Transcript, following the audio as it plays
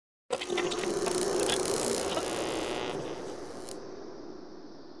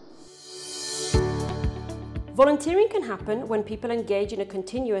Volunteering can happen when people engage in a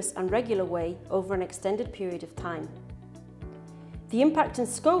continuous and regular way over an extended period of time. The impact and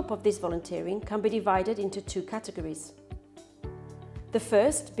scope of this volunteering can be divided into two categories. The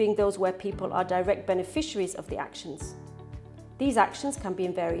first being those where people are direct beneficiaries of the actions. These actions can be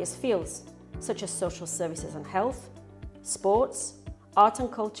in various fields, such as social services and health, sports, art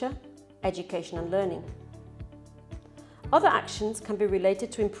and culture, education and learning. Other actions can be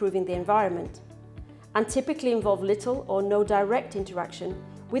related to improving the environment and typically involve little or no direct interaction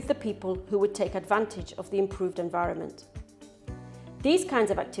with the people who would take advantage of the improved environment. These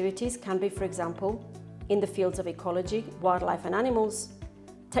kinds of activities can be, for example, in the fields of ecology, wildlife and animals,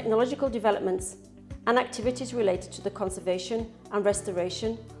 technological developments, and activities related to the conservation and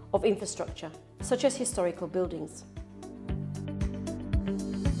restoration of infrastructure, such as historical buildings.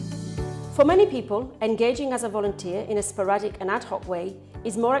 For many people, engaging as a volunteer in a sporadic and ad hoc way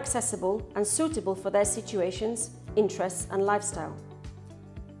is more accessible and suitable for their situations, interests and lifestyle.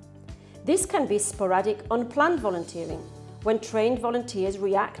 This can be sporadic, unplanned volunteering, when trained volunteers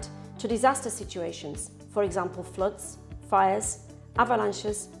react to disaster situations, for example floods, fires,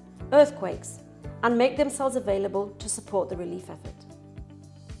 avalanches, earthquakes, and make themselves available to support the relief effort.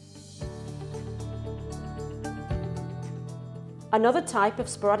 Another type of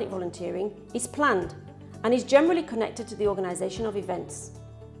sporadic volunteering is planned and is generally connected to the organisation of events.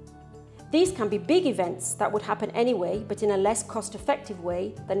 These can be big events that would happen anyway, but in a less cost-effective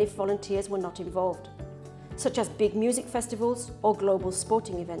way than if volunteers were not involved, such as big music festivals or global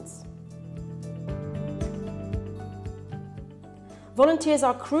sporting events. Volunteers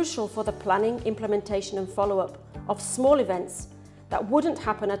are crucial for the planning, implementation and follow-up of small events that wouldn't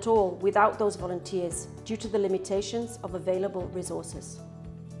happen at all without those volunteers due to the limitations of available resources.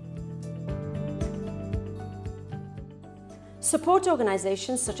 Support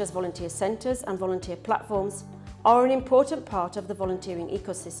organisations such as volunteer centres and volunteer platforms are an important part of the volunteering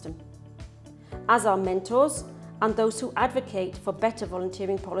ecosystem, as are mentors and those who advocate for better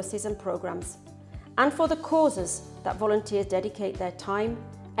volunteering policies and programmes, and for the causes that volunteers dedicate their time,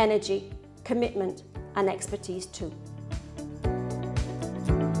 energy, commitment and expertise to.